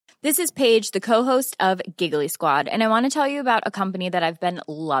This is Paige, the co-host of Giggly Squad, and I want to tell you about a company that I've been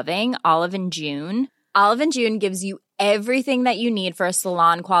loving, Olive & June. Olive & June gives you everything that you need for a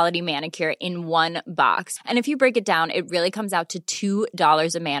salon-quality manicure in one box. And if you break it down, it really comes out to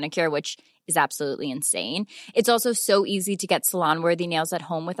 $2 a manicure, which is absolutely insane. It's also so easy to get salon-worthy nails at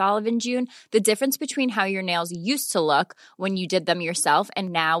home with Olive & June. The difference between how your nails used to look when you did them yourself and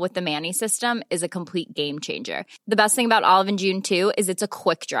now with the Mani system is a complete game changer. The best thing about Olive & June, too, is it's a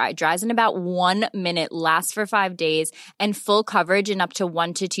quick dry. Dries in about 1 minute, lasts for 5 days, and full coverage in up to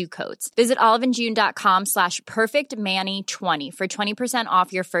 1 to 2 coats. Visit oliveandjune.com/perfectmani20 for 20%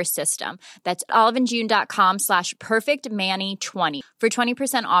 off your first system. That's oliveandjune.com/perfectmani20 for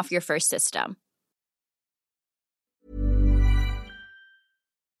 20% off your first system.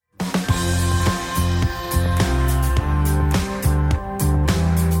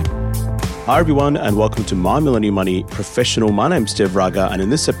 Hi everyone and welcome to My Millennial Money Professional. My name's Dev Raga and in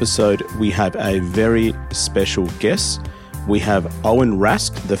this episode we have a very special guest. We have Owen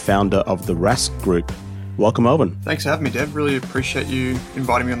Rask, the founder of the Rask Group. Welcome, Owen. Thanks for having me, Dev. Really appreciate you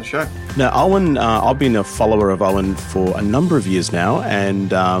inviting me on the show. Now, Owen, I've been a follower of Owen for a number of years now,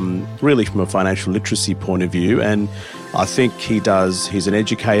 and really from a financial literacy point of view. And I think he's an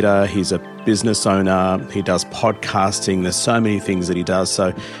educator, he's a business owner, he does podcasting. There's so many things that he does.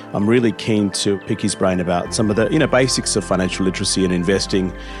 So I'm really keen to pick his brain about some of the basics of financial literacy and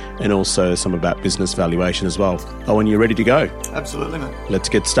investing, and also some about business valuation as well. Owen, you ready to go? Absolutely, man. Let's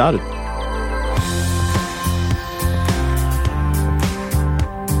get started.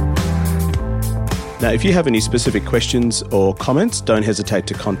 Now, if you have any specific questions or comments, don't hesitate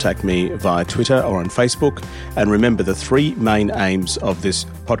to contact me via Twitter or on Facebook. And remember the 3 main aims of this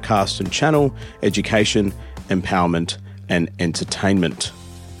podcast and channel: education, empowerment, and entertainment.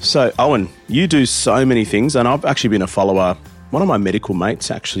 So, Owen, you do so many things, and I've actually been a follower. One of my medical mates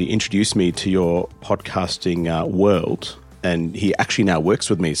actually introduced me to your podcasting world, and he actually now works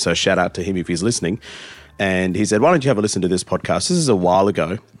with me. So shout out to him if he's listening. And he said, why don't you have a listen to this podcast? This is a while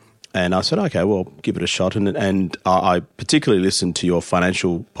ago. And I said, okay, well, give it a shot. And I particularly listened to your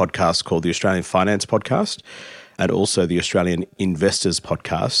financial podcast called the Australian Finance Podcast and also the Australian Investors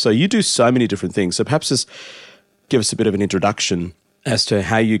Podcast. So you do so many different things. So perhaps just give us a bit of an introduction as to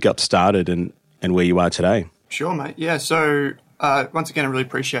how you got started and where you are today. Sure, mate. Yeah, so once again, I really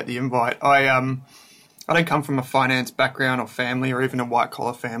appreciate the invite. I don't come from a finance background or family or even a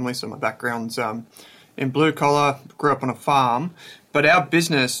white-collar family, so my background's in blue-collar, grew up on a farm. But our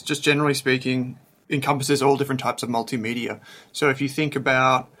business, just generally speaking, encompasses all different types of multimedia. So if you think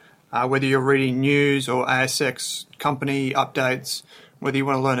about whether you're reading news or ASX company updates, whether you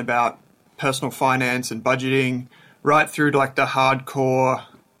want to learn about personal finance and budgeting, right through to like the hardcore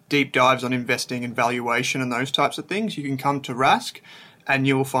deep dives on investing and valuation and those types of things, you can come to Rask and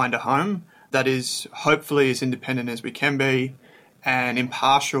you will find a home that is hopefully as independent as we can be and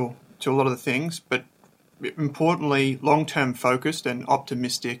impartial to a lot of the things, but importantly, long-term focused and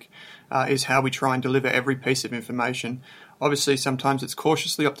optimistic is how we try and deliver every piece of information. Obviously, sometimes it's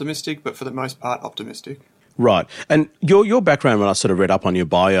cautiously optimistic, but for the most part, optimistic. Right. And your background, when I sort of read up on your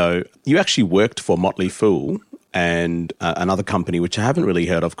bio, you actually worked for Motley Fool and another company, which I haven't really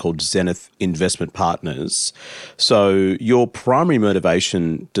heard of, called Zenith Investment Partners. So your primary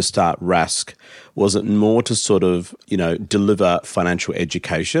motivation to start Rask, was it more to sort of, deliver financial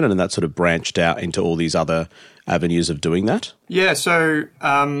education, and then that sort of branched out into all these other avenues of doing that? Yeah, so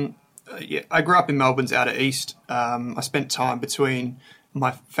I grew up in Melbourne's outer east. I spent time between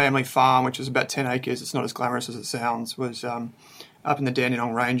my family farm, which was about 10 acres. It's not as glamorous as it sounds, was up in the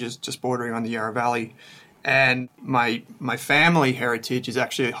Dandenong Ranges, just bordering on the Yarra Valley. And my family heritage is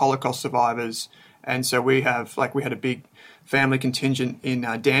actually Holocaust survivors. And so we had a big family contingent in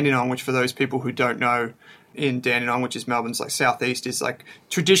Dandenong, which for those people who don't know, in Dandenong, which is Melbourne's like southeast, is like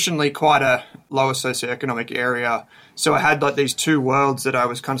traditionally quite a lower socioeconomic area. So I had like these two worlds that I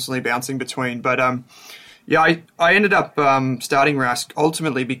was constantly bouncing between. But I ended up starting Rask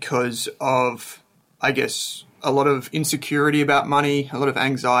ultimately because of, I guess, a lot of insecurity about money, a lot of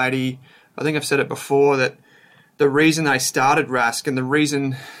anxiety. I think I've said it before that the reason I started Rask and the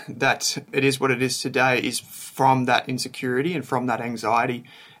reason that it is what it is today is from that insecurity and from that anxiety.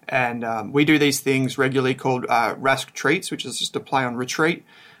 And we do these things regularly called Rask Treats, which is just a play on retreat,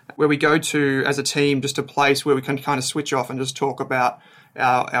 where we go to, as a team, just a place where we can kind of switch off and just talk about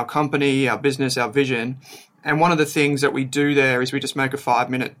our company, our business, our vision. And one of the things that we do there is we just make a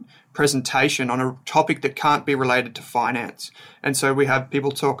 5-minute presentation on a topic that can't be related to finance. And so we have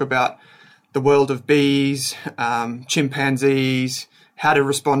people talk about the world of bees, chimpanzees, how to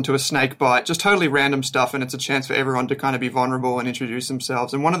respond to a snake bite, just totally random stuff. And it's a chance for everyone to kind of be vulnerable and introduce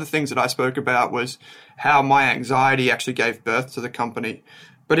themselves. And one of the things that I spoke about was how my anxiety actually gave birth to the company.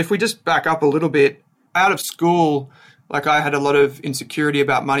 But if we just back up a little bit, out of school, like I had a lot of insecurity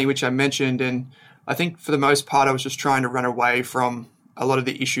about money, which I mentioned. And I think for the most part, I was just trying to run away from a lot of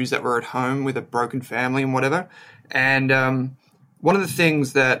the issues that were at home with a broken family and whatever. And one of the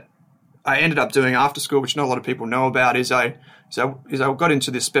things that I ended up doing after school, which not a lot of people know about, is I got into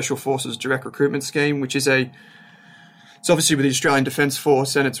this Special Forces Direct Recruitment Scheme, which is it's obviously with the Australian Defence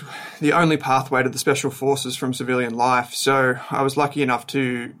Force, and it's the only pathway to the Special Forces from civilian life. So I was lucky enough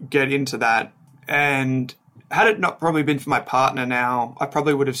to get into that. And had it not probably been for my partner now, I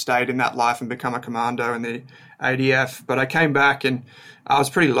probably would have stayed in that life and become a commando in the ADF. But I came back and I was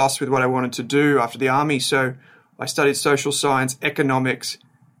pretty lost with what I wanted to do after the army. So I studied social science, economics,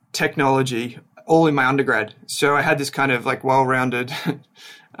 technology, all in my undergrad. So I had this kind of like well-rounded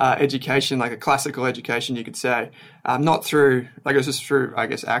education, like a classical education, you could say. Not through, like it was just through, I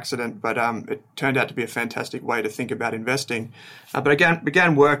guess, accident, but it turned out to be a fantastic way to think about investing. But I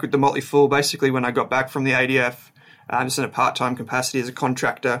began work with the Motley Fool basically when I got back from the ADF, just in a part-time capacity as a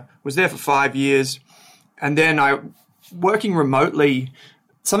contractor. Was there for 5 years. And then working remotely,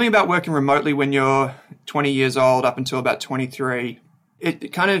 something about working remotely when you're 20 years old up until about 23,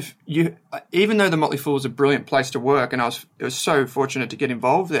 it kind of, even though the Motley Fool was a brilliant place to work, and it was so fortunate to get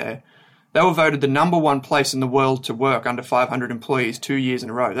involved there, they were voted the number one place in the world to work under 500 employees 2 years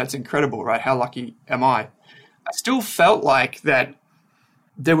in a row. That's incredible, right? How lucky am I? I still felt like that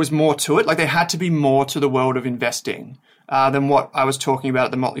there was more to it. Like there had to be more to the world of investing than what I was talking about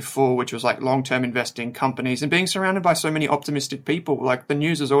at the Motley Fool, which was like long-term investing companies and being surrounded by so many optimistic people. Like the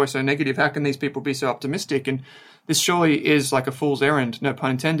news is always so negative. How can these people be so optimistic? And this surely is like a fool's errand, no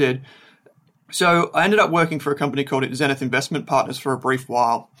pun intended. So I ended up working for a company called Zenith Investment Partners for a brief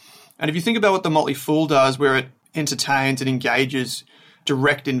while. And if you think about what the Motley Fool does, where it entertains and engages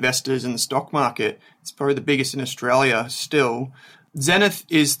direct investors in the stock market, it's probably the biggest in Australia still. Zenith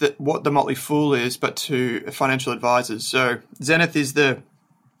is what the Motley Fool is, but to financial advisors. So Zenith is the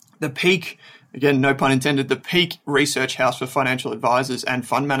peak, again, no pun intended, the peak research house for financial advisors and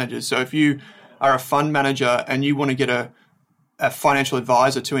fund managers. So if you are a fund manager and you want to get a financial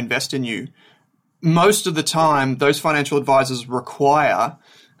advisor to invest in you, most of the time those financial advisors require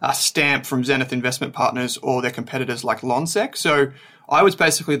a stamp from Zenith Investment Partners or their competitors like Lonsec. So I was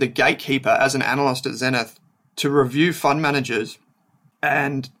basically the gatekeeper as an analyst at Zenith to review fund managers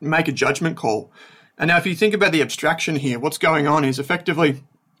and make a judgment call. And now if you think about the abstraction here, what's going on is effectively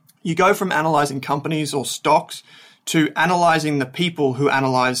you go from analyzing companies or stocks to analyzing the people who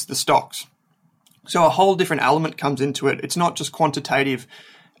analyze the stocks. So a whole different element comes into it. It's not just quantitative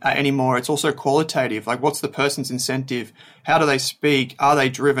anymore. It's also qualitative. Like what's the person's incentive? How do they speak? Are they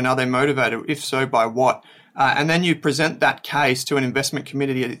driven? Are they motivated? If so, by what? And then you present that case to an investment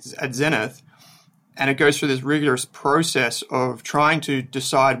committee at Zenith, and it goes through this rigorous process of trying to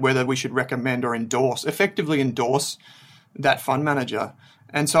decide whether we should recommend or effectively endorse that fund manager.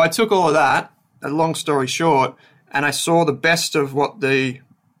 And so I took all of that, a long story short, and I saw the best of what the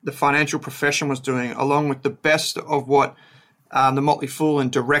financial profession was doing, along with the best of what the Motley Fool and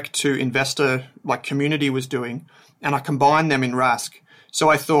direct-to-investor like community was doing, and I combined them in Rask. So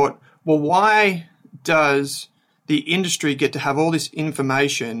I thought, well, why does the industry get to have all this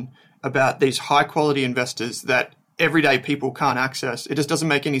information about these high-quality investors that everyday people can't access? It just doesn't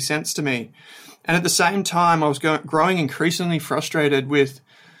make any sense to me. And at the same time, I was growing increasingly frustrated with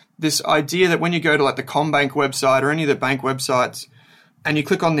this idea that when you go to like the CommBank website or any of the bank websites, and you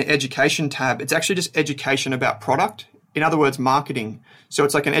click on the education tab, it's actually just education about product. In other words, marketing. So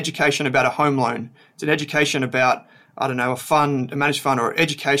it's like an education about a home loan. It's an education about, I don't know, a managed fund, or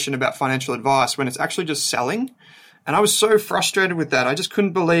education about financial advice, when it's actually just selling. And I was so frustrated with that. I just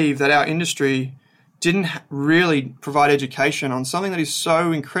couldn't believe that our industry didn't really provide education on something that is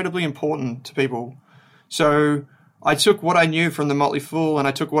so incredibly important to people. So I took what I knew from the Motley Fool and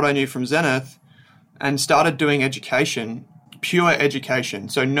I took what I knew from Zenith and started doing education, pure education.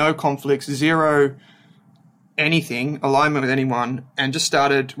 So no conflicts, zero anything, alignment with anyone, and just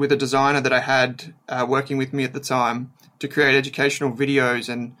started with a designer that I had working with me at the time to create educational videos.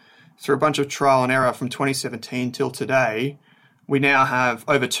 And through a bunch of trial and error from 2017 till today, we now have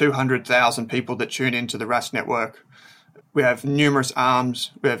over 200,000 people that tune into the Rask network. We have numerous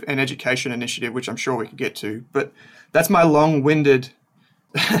arms. We have an education initiative, which I'm sure we could get to. But that's my long-winded,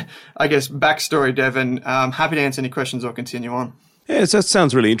 I guess, backstory, Devin. Happy to answer any questions or continue on. Yeah, that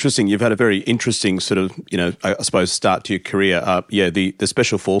sounds really interesting. You've had a very interesting sort of, I suppose, start to your career. The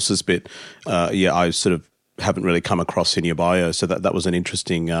Special Forces bit, I sort of haven't really come across in your bio. So that was an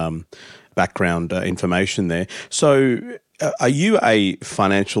interesting background information there. So are you a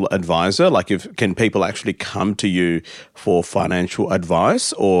financial advisor? Like, can people actually come to you for financial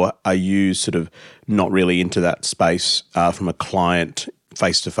advice, or are you sort of not really into that space from a client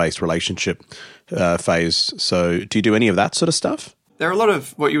face-to-face relationship phase? So do you do any of that sort of stuff? There are a lot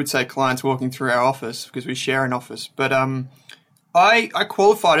of what you would say clients walking through our office because we share an office. But I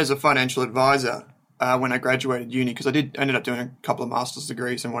qualified as a financial advisor when I graduated uni because I ended up doing a couple of master's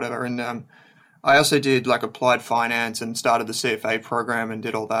degrees and whatever. And I also did like applied finance and started the CFA program and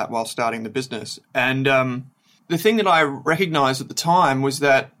did all that while starting the business. And the thing that I recognized at the time was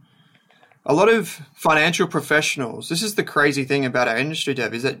that a lot of financial professionals, this is the crazy thing about our industry,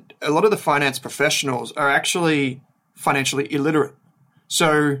 Dev, is that a lot of the finance professionals are actually financially illiterate.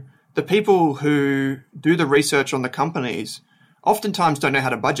 So the people who do the research on the companies oftentimes don't know how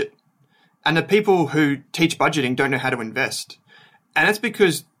to budget. And the people who teach budgeting don't know how to invest. And that's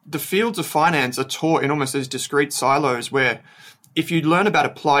because the fields of finance are taught in almost these discrete silos where if you learn about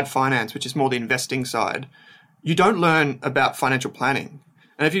applied finance, which is more the investing side, you don't learn about financial planning.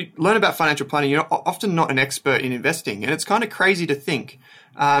 And if you learn about financial planning, you're often not an expert in investing. And it's kind of crazy to think.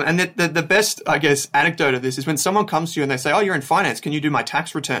 And the best, I guess, anecdote of this is when someone comes to you and they say, oh, you're in finance, can you do my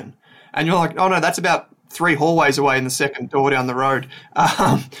tax return? And you're like, oh, no, that's about 3 hallways away in the second door down the road.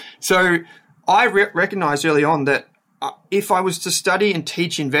 So I recognized early on that if I was to study and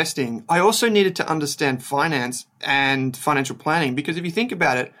teach investing, I also needed to understand finance and financial planning, because if you think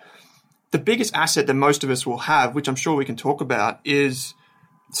about it, the biggest asset that most of us will have, which I'm sure we can talk about, is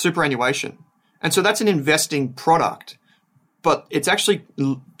superannuation. And so that's an investing product, but it's actually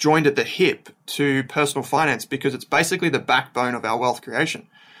joined at the hip to personal finance because it's basically the backbone of our wealth creation.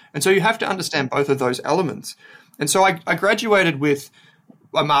 And so you have to understand both of those elements. And so I graduated with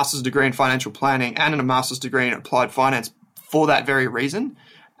a master's degree in financial planning and a master's degree in applied finance for that very reason.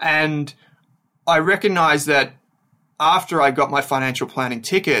 And I recognized that after I got my financial planning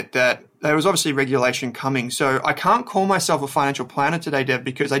ticket that there was obviously regulation coming. So I can't call myself a financial planner today, Deb,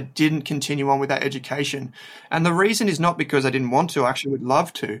 because I didn't continue on with that education. And the reason is not because I didn't want to, I actually would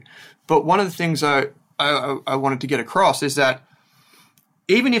love to. But one of the things I wanted to get across is that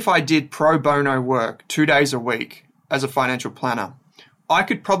even if I did pro bono work 2 days a week as a financial planner, I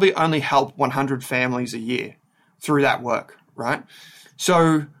could probably only help 100 families a year through that work, right?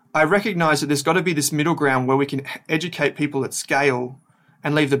 So I recognize that there's got to be this middle ground where we can educate people at scale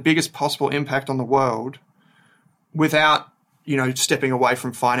and leave the biggest possible impact on the world without, stepping away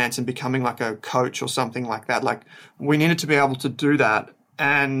from finance and becoming like a coach or something like that. Like, we needed to be able to do that.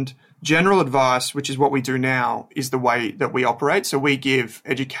 And general advice, which is what we do now, is the way that we operate. So we give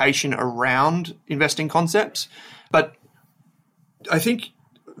education around investing concepts. But I think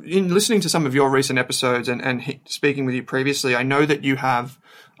in listening to some of your recent episodes and speaking with you previously, I know that you have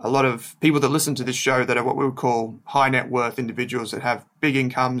a lot of people that listen to this show that are what we would call high net worth individuals that have big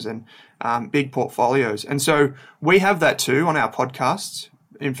incomes and big portfolios. And so we have that too on our podcasts,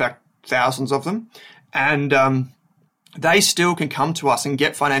 in fact, thousands of them. And they still can come to us and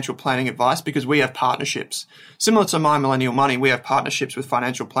get financial planning advice because we have partnerships. Similar to My Millennial Money, we have partnerships with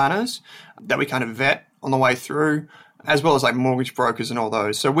financial planners that we kind of vet on the way through, as well as like mortgage brokers and all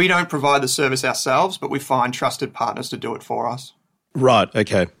those. So we don't provide the service ourselves, but we find trusted partners to do it for us. Right.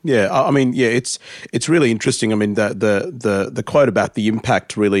 Okay. Yeah. I mean, yeah. It's really interesting. I mean, the quote about the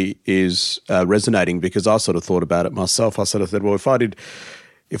impact really is resonating because I sort of thought about it myself. I sort of said, well,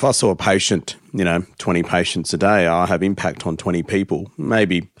 if I saw a patient, 20 patients a day, I have impact on 20 people,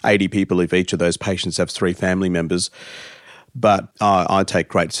 maybe 80 people if each of those patients have 3 family members. But I take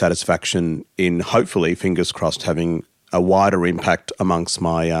great satisfaction in hopefully, fingers crossed, having a wider impact amongst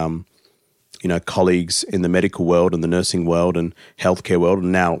my, colleagues in the medical world and the nursing world and healthcare world.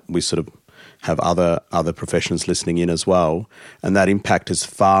 And now we sort of have other professions listening in as well. And that impact is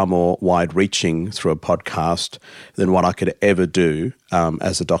far more wide-reaching through a podcast than what I could ever do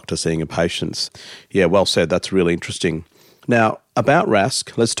as a doctor seeing a patient. Yeah, well said. That's really interesting. Now, about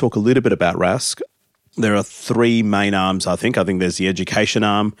Rask, let's talk a little bit about Rask. There are 3 main arms, I think. I think there's the education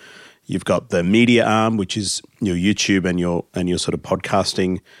arm. You've got the media arm, which is your YouTube and your sort of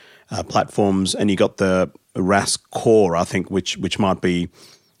podcasting platforms, and you got the Rask core, I think, which might be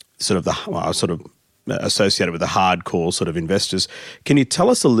sort of associated with the hardcore sort of investors. Can you tell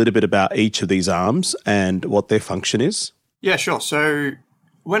us a little bit about each of these arms and what their function is? Yeah, sure. So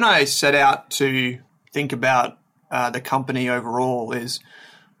when I set out to think about the company overall,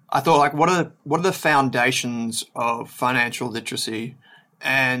 I thought, like, what are the foundations of financial literacy?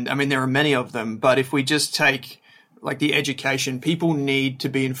 And I mean, there are many of them, but if we just take like the education. People need to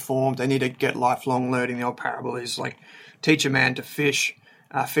be informed. They need to get lifelong learning. The old parable is like, teach a man to fish,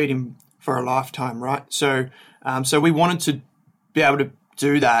 feed him for a lifetime, right? So we wanted to be able to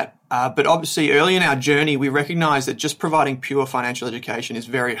do that. But obviously early in our journey, we recognized that just providing pure financial education is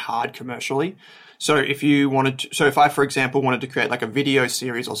very hard commercially. So if I, for example, wanted to create like a video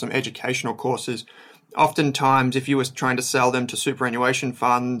series or some educational courses, oftentimes if you were trying to sell them to superannuation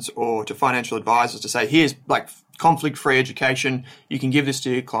funds or to financial advisors to say, here's like conflict-free education, you can give this to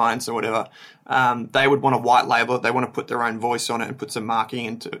your clients or whatever, they would want to white label it. They want to put their own voice on it and put some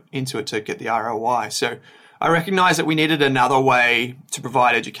marketing into it to get the ROI. So I recognize that we needed another way to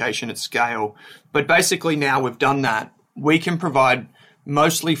provide education at scale. But basically now we've done that. We can provide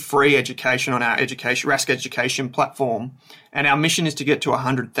mostly free education on our Rask education platform. And our mission is to get to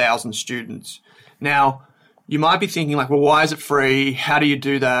 100,000 students. Now, you might be thinking like, well, why is it free? How do you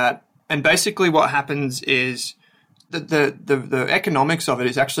do that? And basically what happens is the economics of it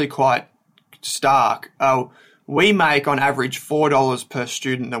is actually quite stark. We make on average $4 per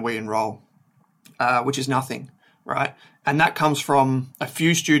student that we enroll, which is nothing, right? And that comes from a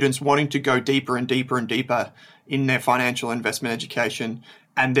few students wanting to go deeper and deeper and deeper in their financial investment education,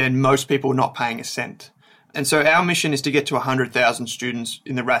 and then most people not paying a cent. And so our mission is to get to 100,000 students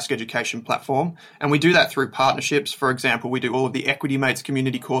in the Rask education platform. And we do that through partnerships. For example, we do all of the Equity Mates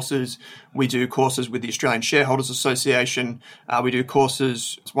community courses. We do courses with the Australian Shareholders Association. We do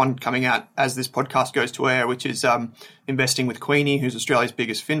courses, one coming out as this podcast goes to air, which is Investing with Queenie, who's Australia's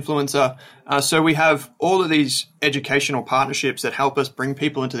biggest finfluencer. So we have all of these educational partnerships that help us bring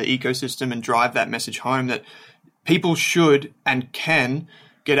people into the ecosystem and drive that message home that people should and can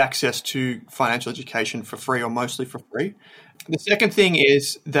get access to financial education for free or mostly for free. The second thing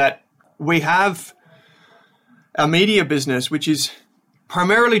is that we have our media business, which is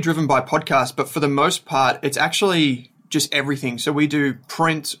primarily driven by podcasts, but for the most part, it's actually just everything. So we do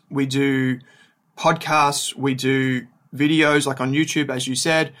print, we do podcasts, we do videos like on YouTube, as you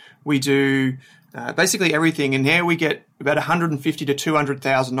said, we do basically everything. And here we get about 150 to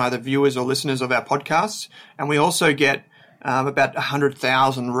 200,000 either viewers or listeners of our podcasts. And we also get about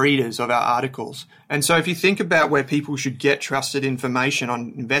 100,000 readers of our articles. And so if you think about where people should get trusted information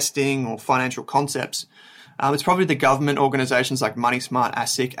on investing or financial concepts, it's probably the government organizations like Money Smart,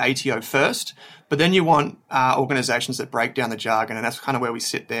 ASIC, ATO first, but then you want organizations that break down the jargon, and that's kind of where we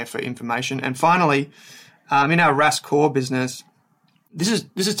sit there for information. And finally, in our Rask core business, this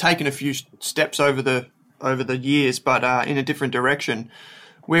has taken a few steps over the years, but in a different direction.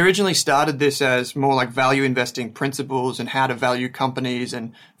 We originally started this as more like value investing principles and how to value companies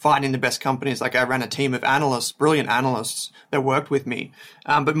and finding the best companies. Like I ran a team of analysts, brilliant analysts that worked with me.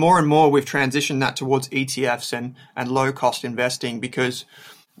 But more and more we've transitioned that towards ETFs and low cost investing, because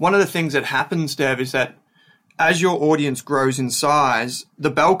one of the things that happens, Dev, is that as your audience grows in size,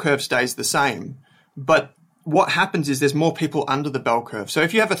 the bell curve stays the same. But what happens is there's more people under the bell curve. So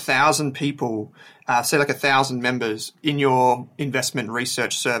if you have 1,000 people, say like 1,000 members in your investment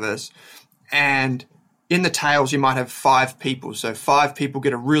research service, and in the tails you might have 5 people. So 5 people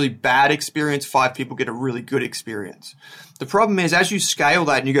get a really bad experience, 5 people get a really good experience. The problem is as you scale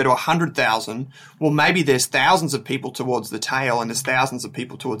that and you go to 100,000, well, maybe there's thousands of people towards the tail and there's thousands of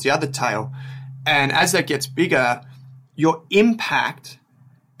people towards the other tail. And as that gets bigger, your impact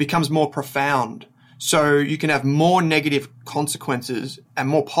becomes more profound. So you can have more negative consequences and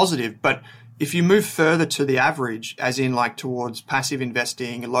more positive. But if you move further to the average, as in like towards passive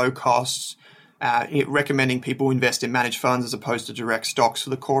investing, low costs, recommending people invest in managed funds as opposed to direct stocks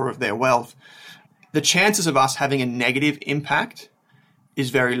for the core of their wealth, the chances of us having a negative impact is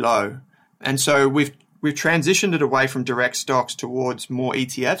very low. And so we've transitioned it away from direct stocks towards more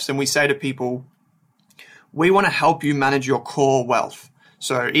ETFs. And we say to people, we want to help you manage your core wealth.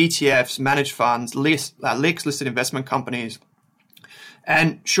 So ETFs, managed funds, LICs, listed investment companies.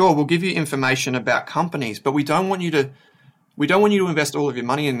 And sure, we'll give you information about companies, but we don't want you to invest all of your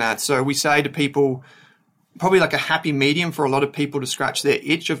money in that. So we say to people, probably like a happy medium for a lot of people to scratch their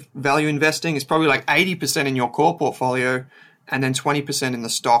itch of value investing is probably like 80% in your core portfolio and then 20% in the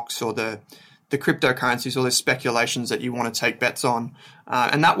stocks or the cryptocurrencies or the speculations that you want to take bets on.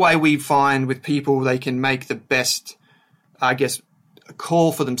 And that way we find with people they can make the best,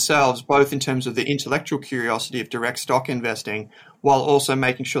 call for themselves, both in terms of the intellectual curiosity of direct stock investing, while also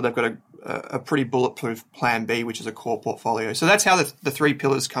making sure they've got a pretty bulletproof plan B, which is a core portfolio. So that's how the 3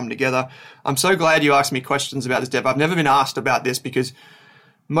 pillars come together. I'm so glad you asked me questions about this, Deb. I've never been asked about this because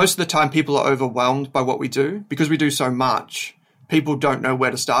most of the time people are overwhelmed by what we do because we do so much. People don't know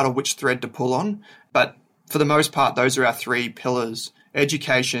where to start or which thread to pull on. But for the most part, those are our 3 pillars: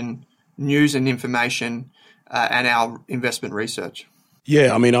 education, news and information, and our investment research.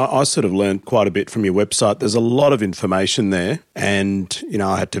 Yeah, I mean, I sort of learned quite a bit from your website. There's a lot of information there, and,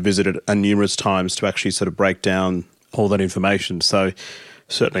 I had to visit it numerous times to actually sort of break down all that information. So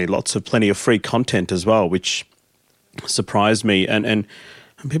certainly plenty of free content as well, which surprised me. And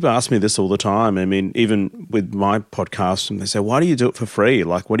people ask me this all the time. I mean, even with my podcast, and they say, why do you do it for free?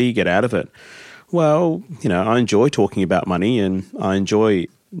 Like, what do you get out of it? Well, I enjoy talking about money, and I enjoy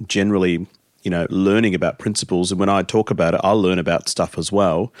generally learning about principles. And when I talk about it, I'll learn about stuff as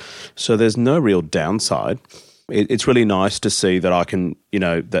well. So there's no real downside. It's really nice to see that I can,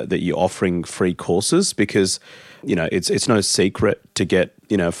 that you're offering free courses, because, it's no secret to get,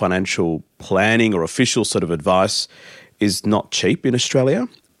 financial planning or official sort of advice is not cheap in Australia.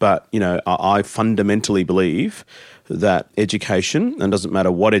 But, I fundamentally believe that education, and doesn't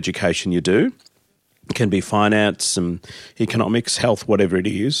matter what education you do, it can be finance and economics, health, whatever it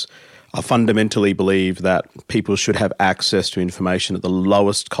is, I fundamentally believe that people should have access to information at the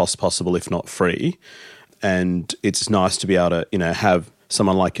lowest cost possible, if not free. And it's nice to be able to, have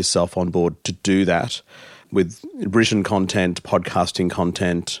someone like yourself on board to do that with written content, podcasting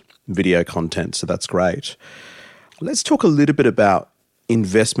content, video content. So that's great. Let's talk a little bit about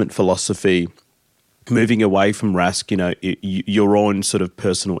investment philosophy, moving away from Rask, your own sort of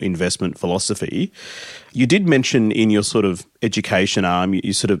personal investment philosophy. You did mention in your sort of education arm,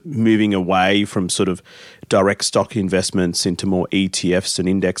 you're sort of moving away from sort of direct stock investments into more ETFs and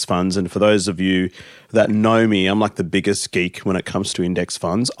index funds. And for those of you that know me, I'm like the biggest geek when it comes to index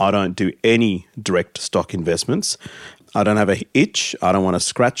funds. I don't do any direct stock investments. I don't have an itch. I don't want to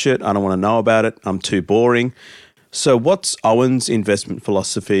scratch it. I don't want to know about it. I'm too boring. So what's Owen's investment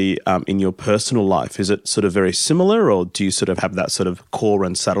philosophy in your personal life? Is it sort of very similar, or do you sort of have that sort of core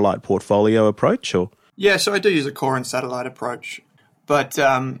and satellite portfolio approach? Or Yeah, so I do use a core and satellite approach, but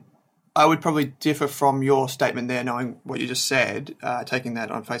I would probably differ from your statement there, knowing what you just said, taking that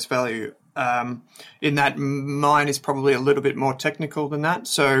on face value, in that mine is probably a little bit more technical than that.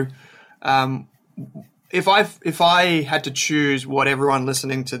 So if I had to choose what everyone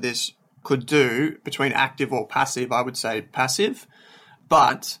listening to this could do between active or passive, I would say passive,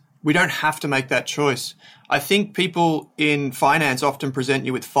 but we don't have to make that choice. I think people in finance often present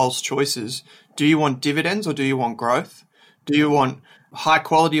you with false choices. Do you want dividends or do you want growth? Do you want high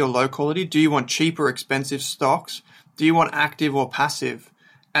quality or low quality? Do you want cheap or expensive stocks? Do you want active or passive?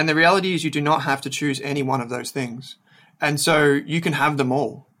 And the reality is you do not have to choose any one of those things. And so you can have them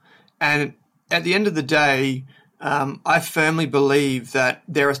all. And at the end of the day, I firmly believe that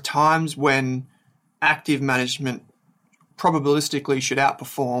there are times when active management probabilistically should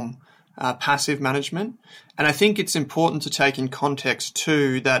outperform passive management. And I think it's important to take in context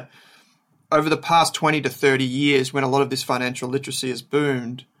too that over the past 20 to 30 years, when a lot of this financial literacy has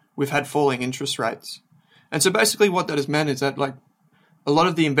boomed, we've had falling interest rates. And so basically what that has meant is that like a lot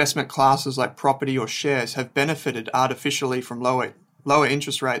of the investment classes like property or shares have benefited artificially from lower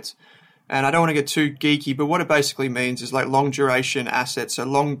interest rates. And I don't want to get too geeky, but what it basically means is like long duration assets, so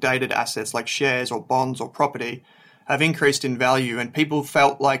long dated assets like shares or bonds or property have increased in value, and people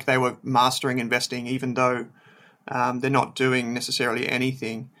felt like they were mastering investing even though they're not doing necessarily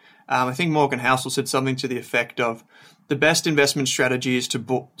anything. I think Morgan Housel said something to the effect of the best investment strategy is to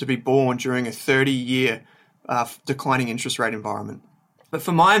be born during a 30-year declining interest rate environment. But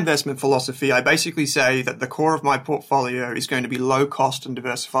for my investment philosophy, I basically say that the core of my portfolio is going to be low cost and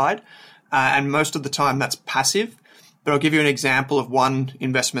diversified. And most of the time that's passive. But I'll give you an example of one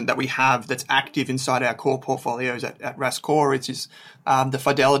investment that we have that's active inside our core portfolios at Rask Core. It is the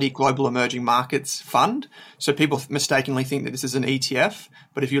Fidelity Global Emerging Markets Fund. So people mistakenly think that this is an ETF.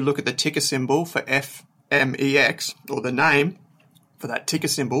 But if you look at the ticker symbol for FMEX, or the name for that ticker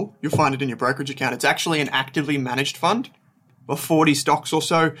symbol, you'll find it in your brokerage account. It's actually an actively managed fund of 40 stocks or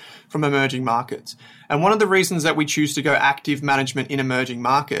so from emerging markets. And one of the reasons that we choose to go active management in emerging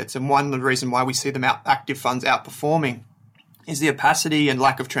markets, and one of the reasons why we see them active funds outperforming, is the opacity and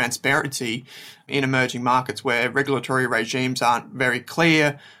lack of transparency in emerging markets where regulatory regimes aren't very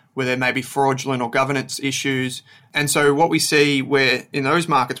clear, where there may be fraudulent or governance issues. And so what we see where in those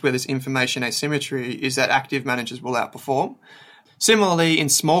markets where there's information asymmetry is that active managers will outperform. Similarly, in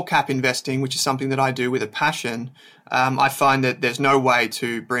small cap investing, which is something that I do with a passion, I find that there's no way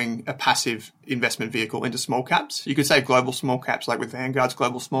to bring a passive investment vehicle into small caps. You could say global small caps like with Vanguard's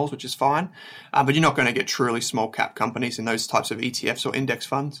Global Smalls, which is fine, but you're not going to get truly small cap companies in those types of ETFs or index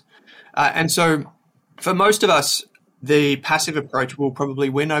funds. And so for most of us, the passive approach will probably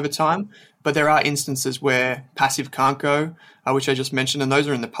win over time, but there are instances where passive can't go, which I just mentioned, and those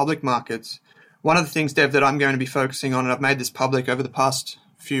are in the public markets. One of the things, Dev, that I'm going to be focusing on, and I've made this public over the past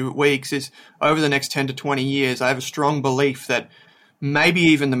few weeks is over the next 10 to 20 years, I have a strong belief that maybe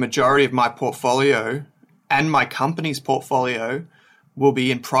even the majority of my portfolio and my company's portfolio will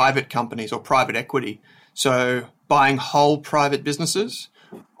be in private companies or private equity. So buying whole private businesses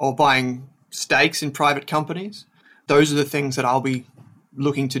or buying stakes in private companies, those are the things that I'll be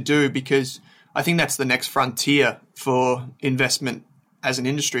looking to do, because I think that's the next frontier for investment as an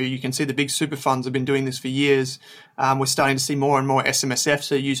industry. You can see the big super funds have been doing this for years. We're starting to see more and more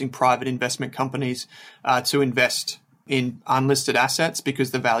SMSFs are using private investment companies to invest in unlisted assets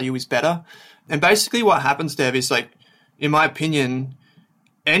because the value is better. And basically what happens, Dev, is like, in my opinion,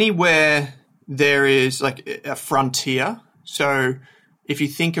 anywhere there is like a frontier. So if you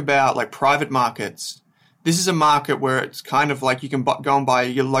think about like private markets, this is a market where it's kind of like you can go and buy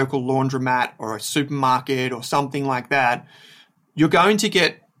your local laundromat or a supermarket or something like that. You're going to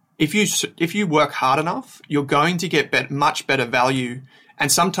get, if you work hard enough, you're going to get much better value.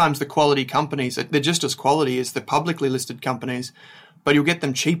 And sometimes the quality companies, they're just as quality as the publicly listed companies, but you'll get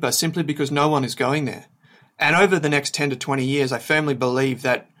them cheaper simply because no one is going there. And over the next 10 to 20 years, I firmly believe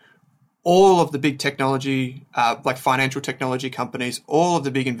that all of the big technology, like financial technology companies, all of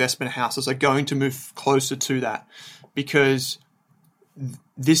the big investment houses are going to move closer to that, because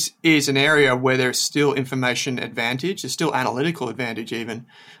this is an area where there's still information advantage, there's still analytical advantage even,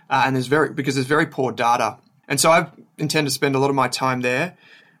 and there's very poor data. And so I intend to spend a lot of my time there.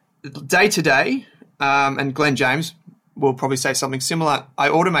 Day to day, and Glenn James will probably say something similar, I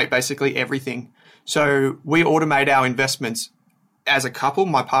automate basically everything. So we automate our investments as a couple,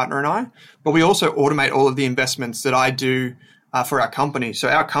 my partner and I, but we also automate all of the investments that I do for our company. So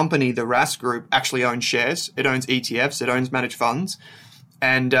our company, the Rask Group, actually owns shares. It owns ETFs. It owns managed funds.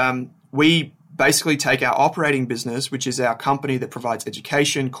 And we basically take our operating business, which is our company that provides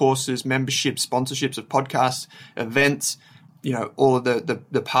education, courses, memberships, sponsorships of podcasts, events, all of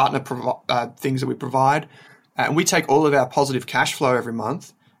the partner things that we provide. And we take all of our positive cash flow every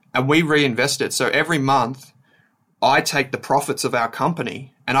month and we reinvest it. So every month, I take the profits of our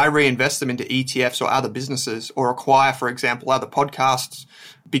company and I reinvest them into ETFs or other businesses, or acquire, for example, other podcasts,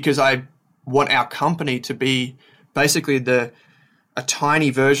 because I want our company to be basically a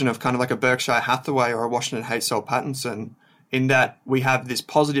tiny version of kind of like a Berkshire Hathaway or a Washington H. Soul Pattinson, in that we have this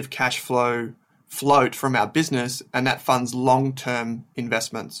positive cash flow float from our business and that funds long-term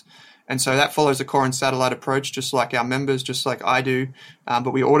investments. And so that follows a core and satellite approach, just like our members, just like I do,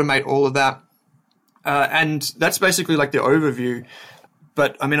 but we automate all of that. And that's basically like the overview.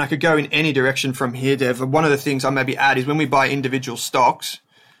 But I mean, I could go in any direction from here, Dev. One of the things I maybe add is when we buy individual stocks,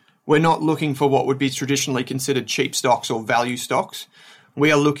 we're not looking for what would be traditionally considered cheap stocks or value stocks.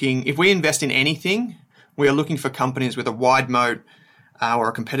 We are looking, if we invest in anything, we are looking for companies with a wide moat or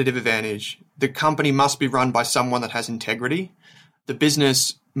a competitive advantage. The company must be run by someone that has integrity. The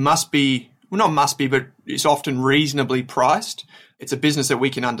business must be, well, not must be, but it's often reasonably priced. It's a business that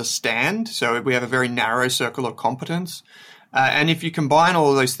we can understand, so we have a very narrow circle of competence. And if you combine all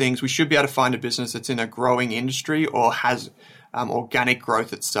of those things, we should be able to find a business that's in a growing industry or has organic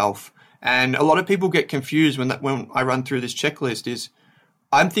growth itself. And a lot of people get confused when I run through this checklist is,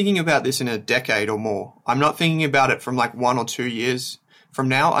 I'm thinking about this in a decade or more. I'm not thinking about it from like 1 or 2 years from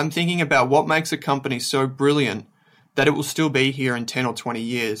now. I'm thinking about what makes a company so brilliant that it will still be here in 10 or 20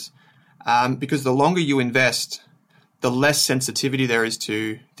 years. Because the longer you invest, the less sensitivity there is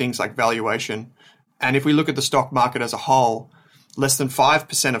to things like valuation. And if we look at the stock market as a whole, less than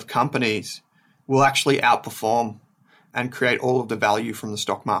 5% of companies will actually outperform and create all of the value from the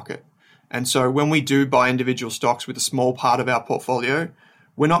stock market. And so when we do buy individual stocks with a small part of our portfolio,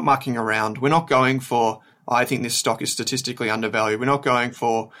 we're not mucking around. We're not going for, I think this stock is statistically undervalued. We're not going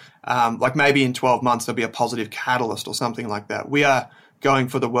for, like maybe in 12 months there'll be a positive catalyst or something like that. We are going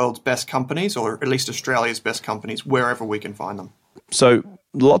for the world's best companies, or at least Australia's best companies, wherever we can find them. So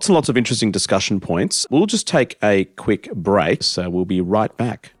lots and lots of interesting discussion points. We'll just take a quick break, so we'll be right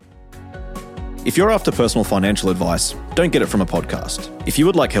back. If you're after personal financial advice, don't get it from a podcast. If you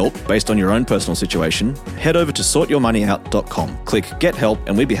would like help based on your own personal situation, head over to sortyourmoneyout.com. Click Get Help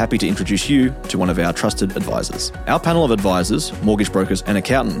and we'd be happy to introduce you to one of our trusted advisors. Our panel of advisors, mortgage brokers and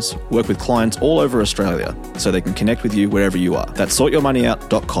accountants work with clients all over Australia so they can connect with you wherever you are. That's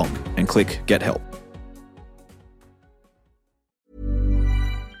sortyourmoneyout.com and click Get Help.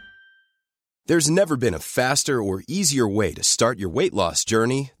 There's never been a faster or easier way to start your weight loss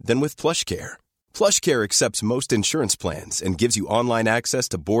journey than with PlushCare. PlushCare accepts most insurance plans and gives you online access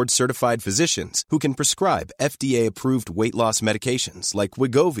to board-certified physicians who can prescribe FDA-approved weight loss medications like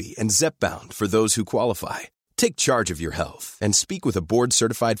Wegovy and Zepbound for those who qualify. Take charge of your health and speak with a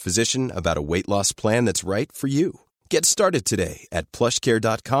board-certified physician about a weight loss plan that's right for you. Get started today at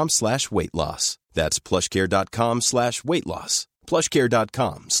plushcare.com/weight-loss. That's plushcare.com/weight-loss.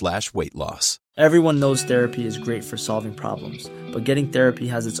 plushcare.com/weight-loss. Everyone knows therapy is great for solving problems, but getting therapy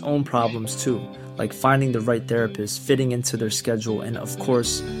has its own problems too, like finding the right therapist, fitting into their schedule, and of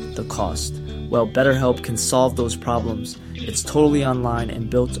course, the cost. Well, BetterHelp can solve those problems. It's totally online and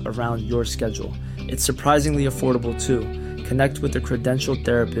built around your schedule. It's surprisingly affordable too. Connect with a credentialed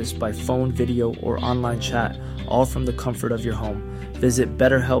therapist by phone, video, or online chat, all from the comfort of your home. Visit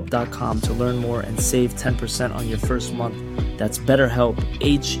BetterHelp.com to learn more and save 10% on your first month. That's BetterHelp,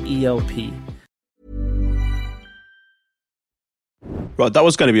 H-E-L-P. Right, that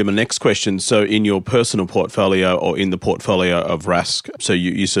was going to be my next question. So in your personal portfolio or in the portfolio of Rask, so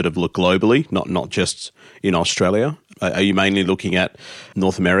you sort of look globally, not just in Australia. Are you mainly looking at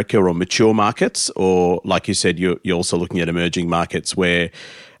North America or mature markets? Or like you said, you're also looking at emerging markets where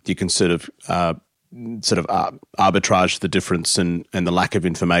you can sort of arbitrage the difference and the lack of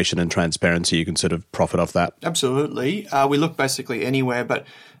information and transparency, you can sort of profit off that? Absolutely. We look basically anywhere, but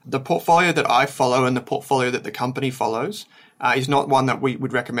the portfolio that I follow and the portfolio that the company follows is not one that we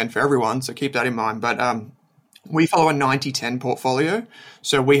would recommend for everyone, so keep that in mind. But we follow a 90-10 portfolio,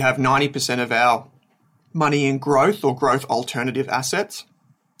 so we have 90% of our money in growth or growth alternative assets,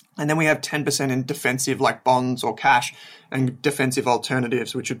 and then we have 10% in defensive like bonds or cash, and defensive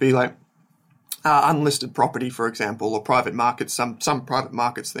alternatives, which would be like unlisted property, for example, or private markets, some private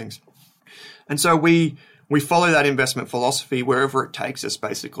markets things. And so we follow that investment philosophy wherever it takes us,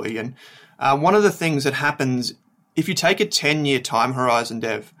 basically. And one of the things that happens, if you take a 10-year time horizon,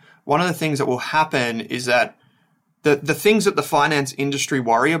 Dev, one of the things that will happen is that the things that the finance industry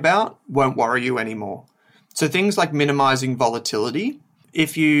worry about won't worry you anymore. So things like minimizing volatility.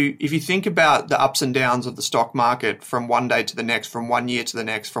 If you think about the ups and downs of the stock market from one day to the next, from 1 year to the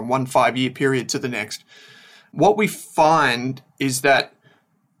next, from 1 5-year period to the next, what we find is that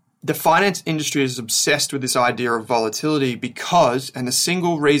the finance industry is obsessed with this idea of volatility because, and the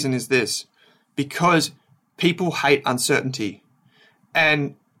single reason is this, because people hate uncertainty.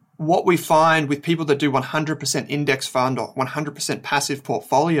 And what we find with people that do 100% index fund or 100% passive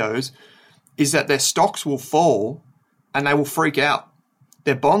portfolios is that their stocks will fall and they will freak out.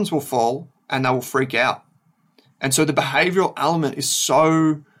 Their bonds will fall and they will freak out. And so the behavioral element is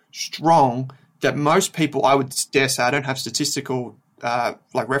so strong that most people, I would dare say, I don't have statistical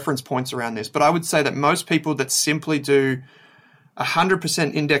reference points around this, but I would say that most people that simply do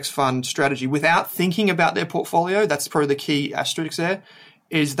 100% index fund strategy without thinking about their portfolio, that's probably the key asterisk there,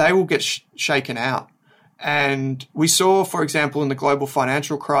 is they will get shaken out. And we saw, for example, in the global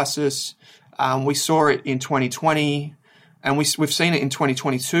financial crisis, we saw it in 2020, and we've seen it in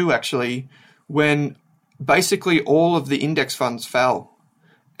 2022, actually, when basically all of the index funds fell.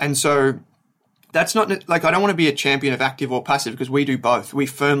 And so that's not like, I don't want to be a champion of active or passive because we do both. We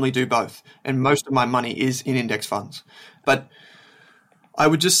firmly do both. And most of my money is in index funds. But I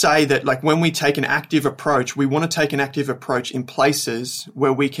would just say that like when we take an active approach, we want to take an active approach in places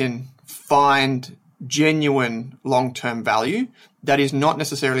where we can find genuine long-term value that is not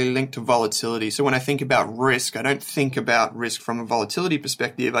necessarily linked to volatility. So when I think about risk, I don't think about risk from a volatility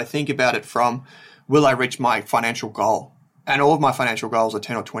perspective. I think about it from, will I reach my financial goal? And all of my financial goals are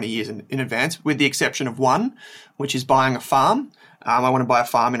 10 or 20 years in advance, with the exception of one, which is buying a farm. I want to buy a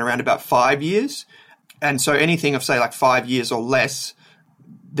farm in around about 5 years. And so anything of, say, like 5 years or less,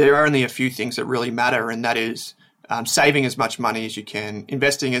 there are only a few things that really matter, and that is saving as much money as you can,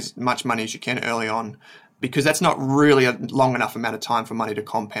 investing as much money as you can early on, because that's not really a long enough amount of time for money to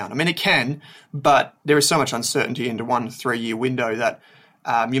compound. I mean, it can, but there is so much uncertainty into 1 3 year window that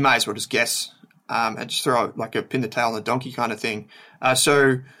you may as well just guess and just throw like a pin the tail on the donkey kind of thing.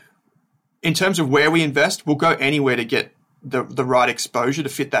 So in terms of where we invest, we'll go anywhere to get the right exposure to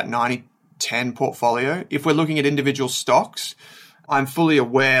fit that 90-10 portfolio. If we're looking at individual stocks, I'm fully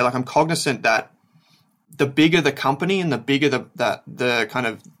aware, like I'm cognizant that the bigger the company and the bigger the kind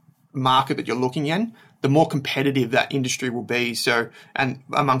of market that you're looking in, the more competitive that industry will be. So, and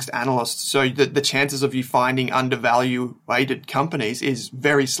amongst analysts, so the chances of you finding undervalued companies is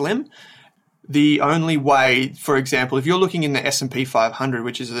very slim. The only way, for example, if you're looking in the S&P 500,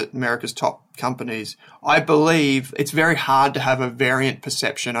 which is America's top companies, I believe it's very hard to have a variant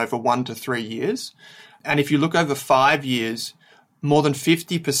perception over 1 to 3 years. And if you look over 5 years, more than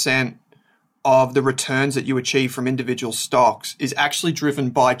 50% of the returns that you achieve from individual stocks is actually driven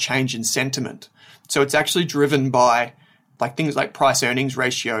by change in sentiment. So it's actually driven by like things like price earnings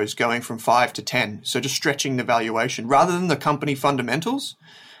ratios going from 5 to 10. So just stretching the valuation rather than the company fundamentals.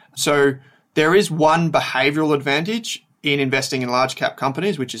 So there is one behavioral advantage in investing in large cap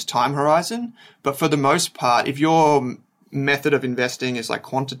companies, which is time horizon. But for the most part, if your method of investing is like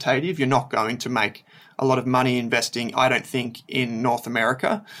quantitative, you're not going to make a lot of money investing, I don't think, in North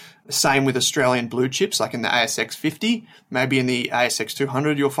America. Same with Australian blue chips, like in the ASX 50, maybe in the ASX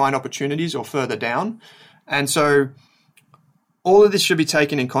 200, you'll find opportunities, or further down. And so all of this should be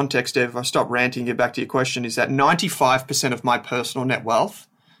taken in context, Ev. If I stop ranting, get back to your question, is that 95% of my personal net wealth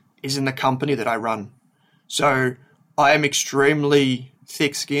is in the company that I run. So I am extremely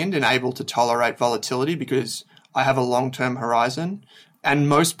thick-skinned and able to tolerate volatility because I have a long-term horizon, and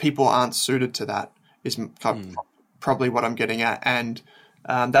most people aren't suited to that, is probably what I'm getting at. And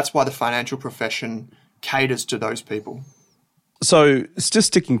that's why the financial profession caters to those people. So it's just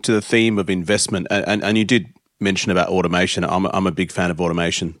sticking to the theme of investment, and you did mention about automation. I'm a big fan of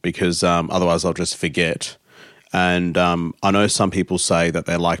automation because otherwise I'll just forget. And I know some people say that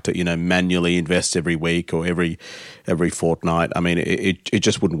they like to, manually invest every week or every fortnight. I mean, it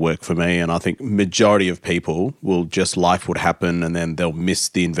just wouldn't work for me. And I think majority of people life would happen, and then they'll miss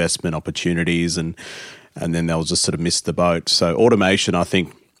the investment opportunities, and then they'll just sort of miss the boat. So automation, I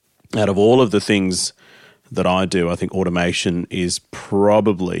think, out of all of the things that I do, I think automation is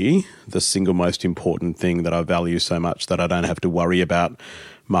probably the single most important thing that I value so much, that I don't have to worry about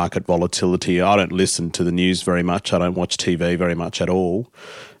market volatility. I don't listen to the news very much. I don't watch TV very much at all.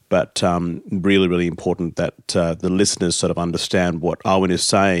 But really, really important that the listeners sort of understand what Owen is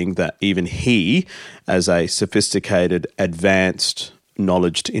saying, that even he, as a sophisticated, advanced,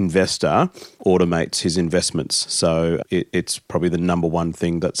 knowledged investor, automates his investments. So it's probably the number one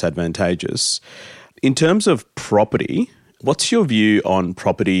thing that's advantageous. In terms of property, what's your view on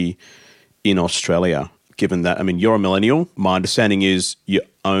property in Australia? Given that, I mean, you're a millennial. My understanding is you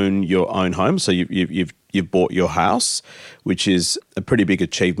own your own home, so you've bought your house, which is a pretty big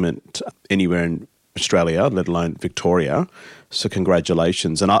achievement anywhere in Australia, let alone Victoria. So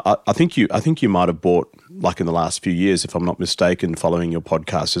congratulations. And I think you might have bought, like, in the last few years, if I'm not mistaken, following your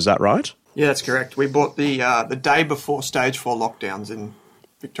podcast. Is that right? Yeah, that's correct. We bought the day before stage 4 lockdowns in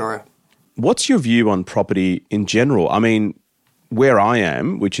Victoria. What's your view on property in general? I mean, where I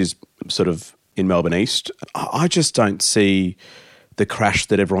am, which is sort of in Melbourne East, I just don't see the crash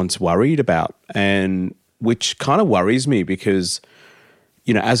that everyone's worried about, and which kind of worries me because,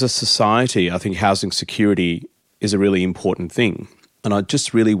 as a society, I think housing security is a really important thing. And it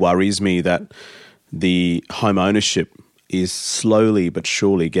just really worries me that the home ownership is slowly but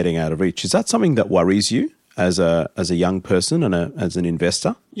surely getting out of reach. Is that something that worries you as a young person and as an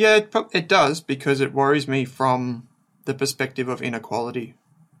investor? Yeah, it does, because it worries me from the perspective of inequality.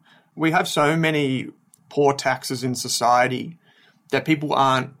 We have so many poor taxes in society that people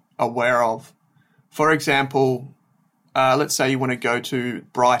aren't aware of. For example, let's say you want to go to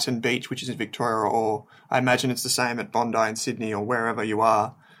Brighton Beach, which is in Victoria, or I imagine it's the same at Bondi in Sydney or wherever you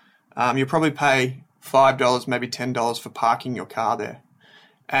are. You'll probably pay $5, maybe $10 for parking your car there.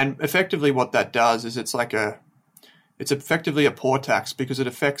 And effectively what that does is it's effectively a poor tax, because it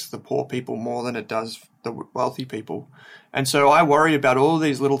affects the poor people more than it does the wealthy people. And so I worry about all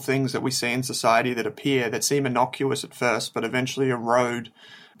these little things that we see in society that seem innocuous at first, but eventually erode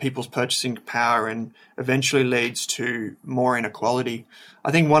people's purchasing power and eventually leads to more inequality.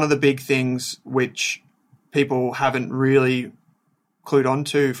 I think one of the big things which people haven't really clued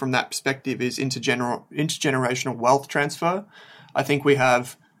onto from that perspective is intergenerational wealth transfer. I think we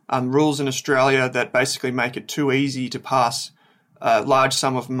have rules in Australia that basically make it too easy to pass a large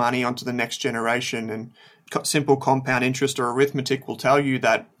sum of money onto the next generation, and simple compound interest or arithmetic will tell you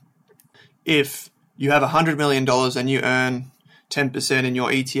that if you have $100 million and you earn 10% in your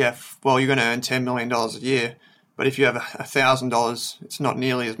ETF, well, you're going to earn $10 million a year. But if you have $1,000, it's not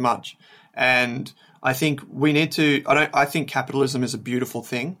nearly as much. And I think I think capitalism is a beautiful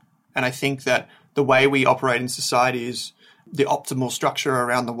thing. And I think that the way we operate in society is the optimal structure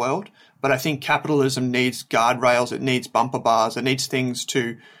around the world. But I think capitalism needs guardrails, it needs bumper bars, it needs things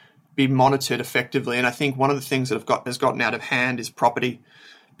to be monitored effectively. And I think one of the things that has gotten out of hand is property,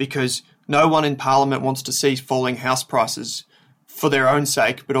 because no one in Parliament wants to see falling house prices for their own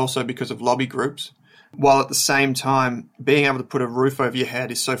sake, but also because of lobby groups. While at the same time, being able to put a roof over your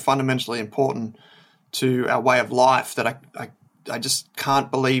head is so fundamentally important to our way of life that I just can't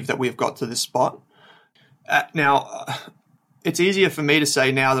believe that we've got to this spot. Now, it's easier for me to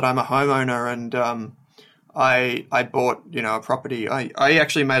say now that I'm a homeowner and I bought, a property. I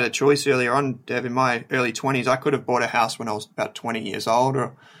actually made a choice earlier on, Dev, in my early 20s. I could have bought a house when I was about 20 years old,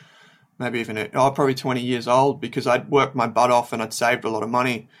 or maybe even probably 20 years old, because I'd worked my butt off and I'd saved a lot of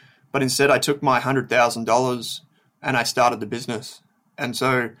money. But instead I took my $100,000 and I started the business. And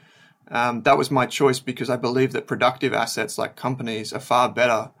so That was my choice because I believe that productive assets like companies are far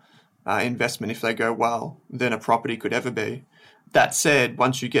better investment if they go well than a property could ever be. That said,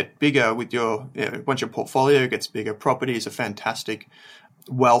 once you get bigger with once your portfolio gets bigger, property is a fantastic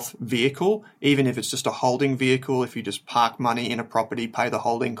wealth vehicle, even if it's just a holding vehicle. If you just park money in a property, pay the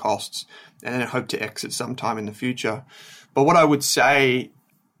holding costs, and then hope to exit sometime in the future. But what I would say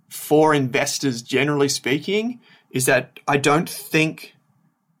for investors, generally speaking, is that I don't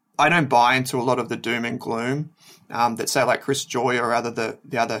buy into a lot of the doom and gloom that say like Chris Joy or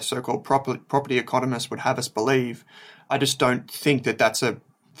the other so-called property economists would have us believe. I just don't think that that's a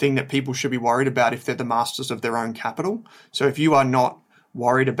thing that people should be worried about if they're the masters of their own capital. So if you are not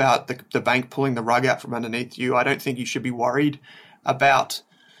worried about the bank pulling the rug out from underneath you, I don't think you should be worried about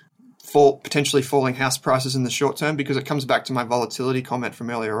potentially falling house prices in the short term, because it comes back to my volatility comment from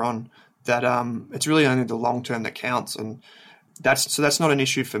earlier on that it's really only the long term that counts, and that's not an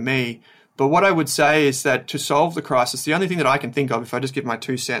issue for me. But what I would say is that to solve the crisis, the only thing that I can think of, if I just give my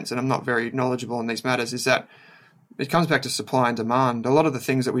 2 cents, and I'm not very knowledgeable in these matters, is that it comes back to supply and demand. A lot of the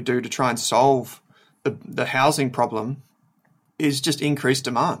things that we do to try and solve the housing problem is just increased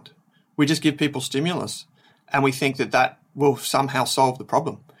demand. We just give people stimulus and we think that will somehow solve the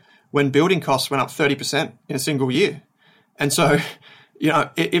problem, when building costs went up 30% in a single year. And so,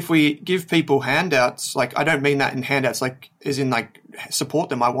 if we give people handouts, like I don't mean that in handouts like as in like support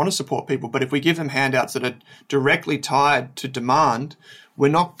them. I want to support people, but if we give them handouts that are directly tied to demand, we're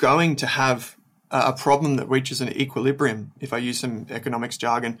not going to have a problem that reaches an equilibrium. If I use some economics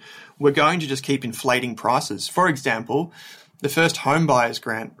jargon, we're going to just keep inflating prices. For example, the first home buyers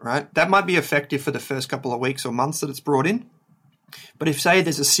grant, right? That might be effective for the first couple of weeks or months that it's brought in. But if, say,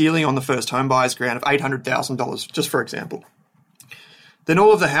 there's a ceiling on the first home buyers grant of $800,000, just for example, then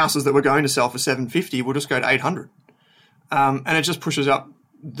all of the houses that we're going to sell for $750 will just go to $800. And it just pushes up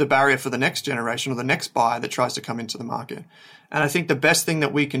the barrier for the next generation or the next buyer that tries to come into the market. And I think the best thing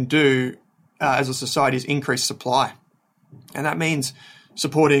that we can do as a society is increase supply. And that means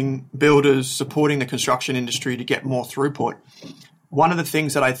supporting builders, supporting the construction industry to get more throughput. One of the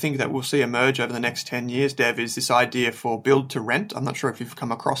things that I think that we'll see emerge over the next 10 years, Dev, is this idea for build to rent. I'm not sure if you've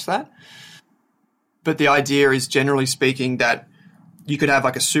come across that. But the idea is, generally speaking, that you could have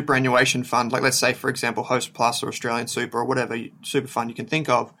like a superannuation fund, like let's say, for example, Host Plus or Australian Super or whatever super fund you can think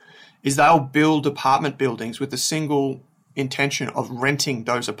of, is they'll build apartment buildings with the single intention of renting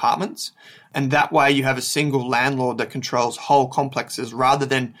those apartments. And that way you have a single landlord that controls whole complexes rather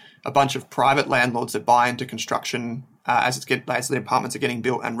than a bunch of private landlords that buy into construction as the apartments are getting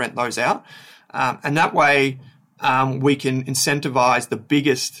built and rent those out. And that way we can incentivize the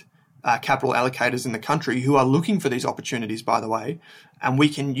biggest capital allocators in the country who are looking for these opportunities, by the way, and we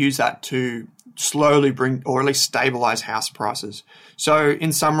can use that to slowly bring or at least stabilize house prices. So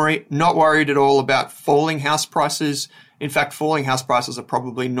in summary, not worried at all about falling house prices. In fact, falling house prices are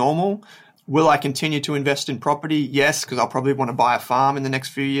probably normal. Will I continue to invest in property? Yes, because I'll probably want to buy a farm in the next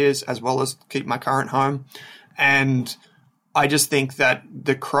few years as well as keep my current home. And I just think that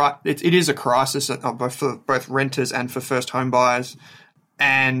it is a crisis for both renters and for first home buyers.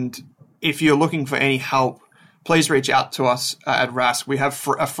 And if you're looking for any help, please reach out to us at Rask. We have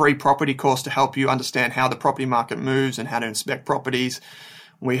a free property course to help you understand how the property market moves and how to inspect properties.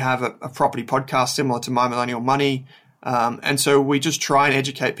 We have a property podcast similar to My Millennial Money. And so we just try and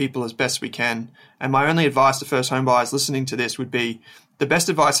educate people as best we can. And my only advice to first home buyers listening to this would be, the best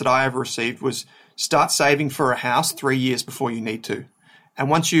advice that I ever received was start saving for a house 3 years before you need to. And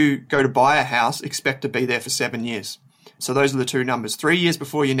once you go to buy a house, expect to be there for 7 years. So those are the two numbers. 3 years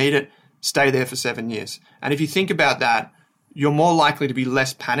before you need it, stay there for 7 years. And if you think about that, you're more likely to be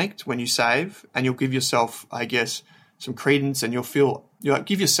less panicked when you save, and you'll give yourself, I guess, some credence, and you'll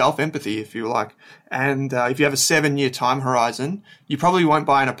give yourself empathy, if you like. And if you have a 7-year time horizon, you probably won't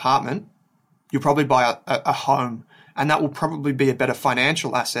buy an apartment. You'll probably buy a home, and that will probably be a better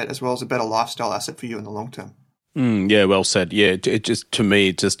financial asset as well as a better lifestyle asset for you in the long term. Yeah, well said. Yeah, it just, to me,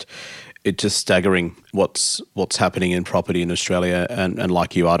 it's just staggering what's happening in property in Australia. And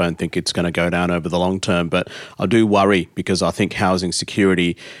like you, I don't think it's going to go down over the long term. But I do worry, because I think housing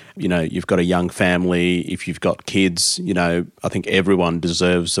security, you've got a young family, if you've got kids, I think everyone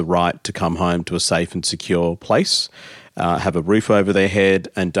deserves the right to come home to a safe and secure place, have a roof over their head,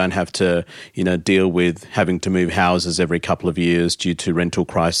 and don't have to, deal with having to move houses every couple of years due to rental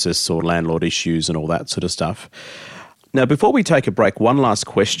crisis or landlord issues and all that sort of stuff. Now, before we take a break, one last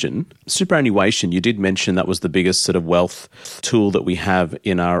question. Superannuation, you did mention that was the biggest sort of wealth tool that we have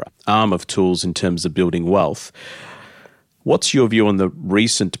in our arm of tools in terms of building wealth. What's your view on the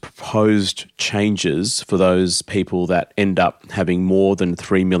recent proposed changes for those people that end up having more than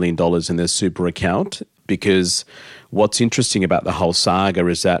 $3 million in their super account? Because what's interesting about the whole saga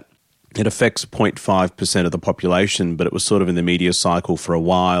is that it affects 0.5% of the population, but it was sort of in the media cycle for a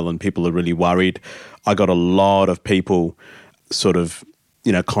while and people are really worried. I got a lot of people sort of,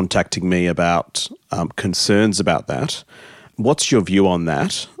 contacting me about concerns about that. What's your view on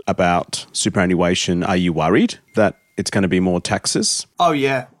that, about superannuation? Are you worried that it's going to be more taxes? Oh,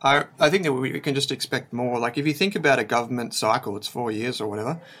 yeah. I think that we can just expect more. Like, if you think about a government cycle, it's 4 years or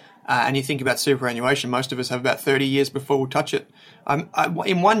whatever, and you think about superannuation, most of us have about 30 years before we'll touch it.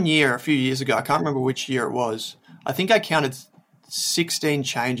 In 1 year, a few years ago, I can't remember which year it was, I think I counted 16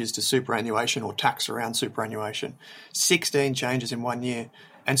 changes to superannuation or tax around superannuation. 16 changes in 1 year.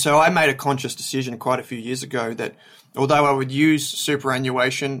 And so I made a conscious decision quite a few years ago that although I would use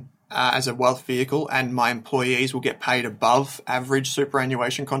superannuation as a wealth vehicle and my employees will get paid above average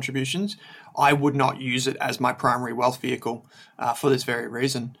superannuation contributions, I would not use it as my primary wealth vehicle for this very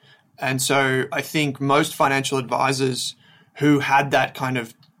reason. And so I think most financial advisors who had that kind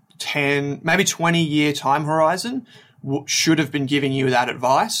of 10, maybe 20-year time horizon should have been giving you that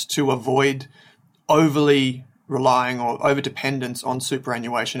advice to avoid overly relying or over-dependence on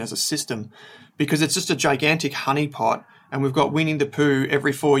superannuation as a system, because it's just a gigantic honeypot. And we've got Winnie the Pooh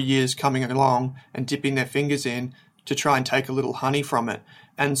every 4 years coming along and dipping their fingers in to try and take a little honey from it.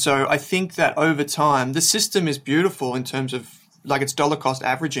 And so I think that over time, the system is beautiful in terms of like it's dollar cost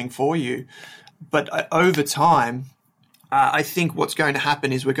averaging for you. But over time, I think what's going to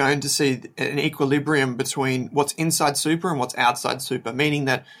happen is we're going to see an equilibrium between what's inside super and what's outside super, meaning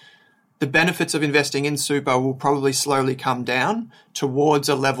that the benefits of investing in super will probably slowly come down towards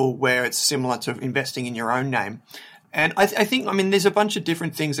a level where it's similar to investing in your own name. And I think, there's a bunch of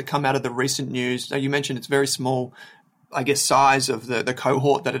different things that come out of the recent news. You mentioned it's very small, size of the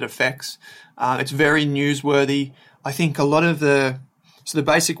cohort that it affects. It's very newsworthy. I think a lot of the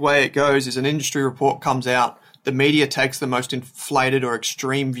basic way it goes is an industry report comes out. The media takes the most inflated or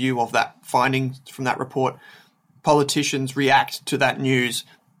extreme view of that finding from that report. Politicians react to that news,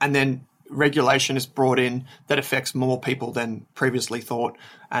 and then regulation is brought in that affects more people than previously thought,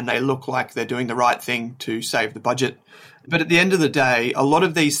 and they look like they're doing the right thing to save the budget. But at the end of the day, a lot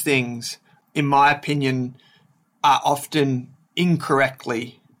of these things, in my opinion, are often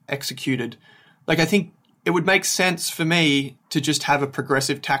incorrectly executed. I think it would make sense for me to just have a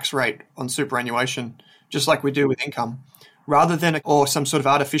progressive tax rate on superannuation, just like we do with income, rather than or some sort of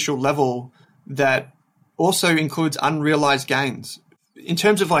artificial level that also includes unrealized gains. In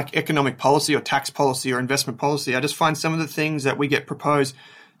terms of economic policy or tax policy or investment policy, I just find some of the things that we get proposed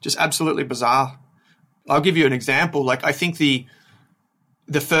just absolutely bizarre. I'll give you an example. I think the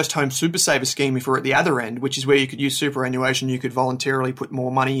first home super saver scheme, if we're at the other end, which is where you could use superannuation, you could voluntarily put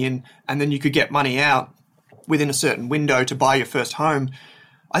more money in and then you could get money out within a certain window to buy your first home.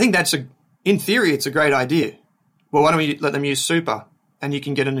 I think in theory, it's a great idea. Well, why don't we let them use super and you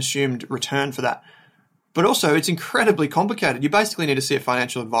can get an assumed return for that? But also, it's incredibly complicated. You basically need to see a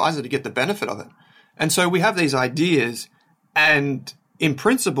financial advisor to get the benefit of it. And so we have these ideas, and in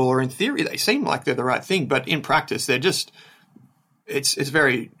principle or in theory, they seem like they're the right thing. But in practice, they're just,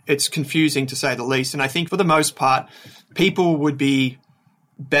 it's confusing to say the least. And I think for the most part, people would be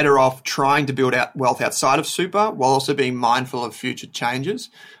better off trying to build out wealth outside of super while also being mindful of future changes.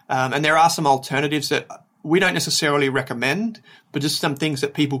 And there are some alternatives that we don't necessarily recommend, but just some things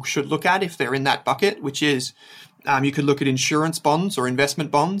that people should look at if they're in that bucket, which is you could look at insurance bonds or investment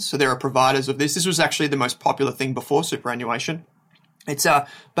bonds. So there are providers of this. This was actually the most popular thing before superannuation. It's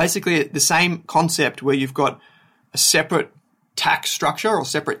basically the same concept where you've got a separate tax structure or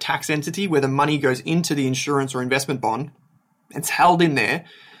separate tax entity where the money goes into the insurance or investment bond. It's held in there,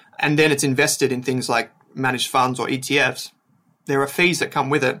 and then it's invested in things like managed funds or ETFs. There are fees that come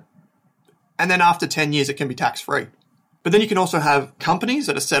with it. And then after 10 years, it can be tax-free. But then you can also have companies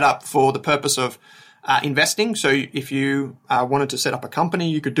that are set up for the purpose of investing. So if you wanted to set up a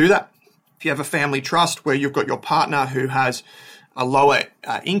company, you could do that. If you have a family trust where you've got your partner who has a lower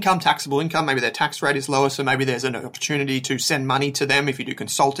taxable income, maybe their tax rate is lower, so maybe there's an opportunity to send money to them if you do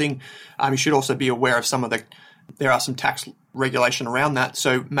consulting. You should also be aware of there are some tax regulation around that.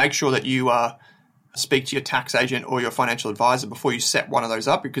 So make sure that you speak to your tax agent or your financial advisor before you set one of those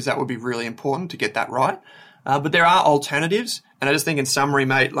up, because that would be really important to get that right. But there are alternatives. And I just think in summary,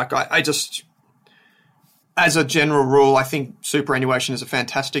 mate, as a general rule, I think superannuation is a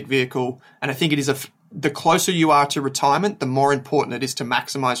fantastic vehicle. And I think it is the closer you are to retirement, the more important it is to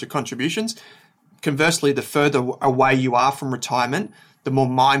maximize your contributions. Conversely, the further away you are from retirement, the more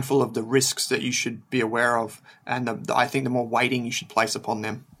mindful of the risks that you should be aware of, and I think the more weighting you should place upon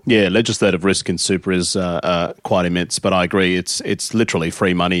them. Yeah, legislative risk in super is quite immense, but I agree it's literally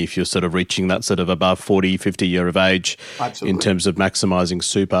free money if you're sort of reaching that sort of above 40, 50 year of age. Absolutely. In terms of maximising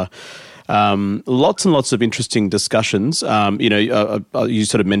super. Lots and lots of interesting discussions. You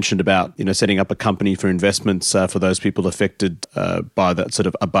sort of mentioned about, setting up a company for investments for those people affected by that sort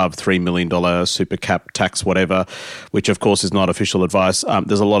of above $3 million super cap tax, whatever, which of course is not official advice.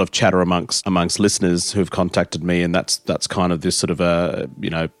 There's a lot of chatter amongst listeners who've contacted me, and that's kind of this sort of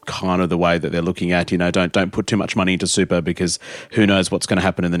kind of the way that they're looking at, don't put too much money into super because who knows what's going to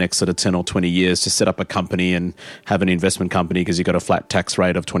happen in the next sort of 10 or 20 years to set up a company and have an investment company because you've got a flat tax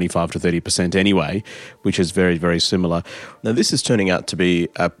rate of 25 to 30% anyway, which is very, very similar. Now, this is turning out to be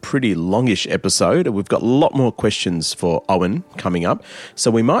a pretty longish episode. We've got a lot more questions for Owen coming up,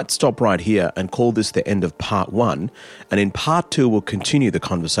 so we might stop right here and call this the end of part 1. And in part 2, we'll continue the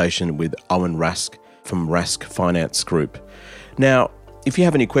conversation with Owen Rask from Rask Finance Group. Now, if you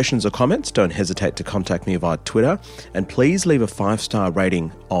have any questions or comments, don't hesitate to contact me via Twitter, and please leave a 5-star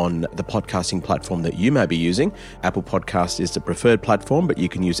rating on the podcasting platform that you may be using. Apple Podcast is the preferred platform, but you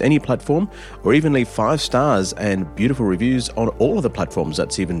can use any platform, or even leave 5 stars and beautiful reviews on all of the platforms.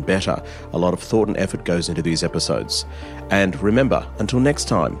 That's even better. A lot of thought and effort goes into these episodes. And remember, until next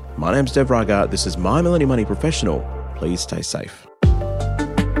time, my name's Dev Raga. This is My Millennial Money Professional. Please stay safe.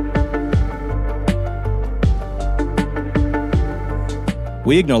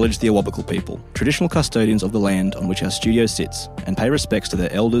 We acknowledge the Awabakal people, traditional custodians of the land on which our studio sits, and pay respects to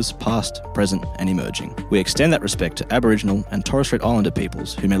their elders past, present and emerging. We extend that respect to Aboriginal and Torres Strait Islander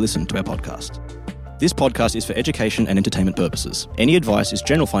peoples who may listen to our podcast. This podcast is for education and entertainment purposes. Any advice is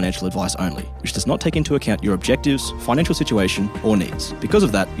general financial advice only, which does not take into account your objectives, financial situation, or needs. Because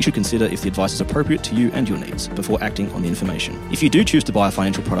of that, you should consider if the advice is appropriate to you and your needs before acting on the information. If you do choose to buy a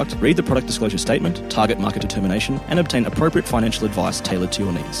financial product, read the product disclosure statement, target market determination, and obtain appropriate financial advice tailored to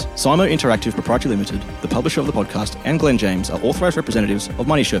your needs. Simo Interactive Proprietary Limited, the publisher of the podcast, and Glenn James are authorised representatives of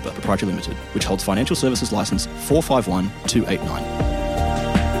Money Sherpa Proprietary Limited, which holds financial services licence 451289.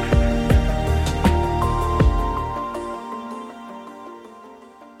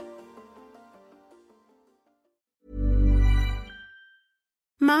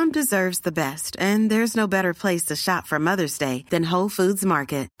 Mom deserves the best, and there's no better place to shop for Mother's Day than Whole Foods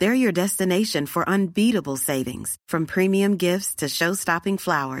Market. They're your destination for unbeatable savings, from premium gifts to show-stopping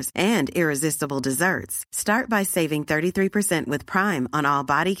flowers and irresistible desserts. Start by saving 33% with Prime on all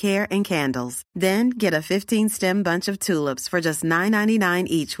body care and candles. Then get a 15-stem bunch of tulips for just $9.99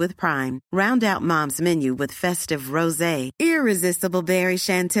 each with Prime. Round out Mom's menu with festive rosé, irresistible berry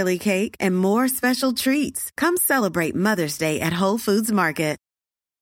chantilly cake, and more special treats. Come celebrate Mother's Day at Whole Foods Market.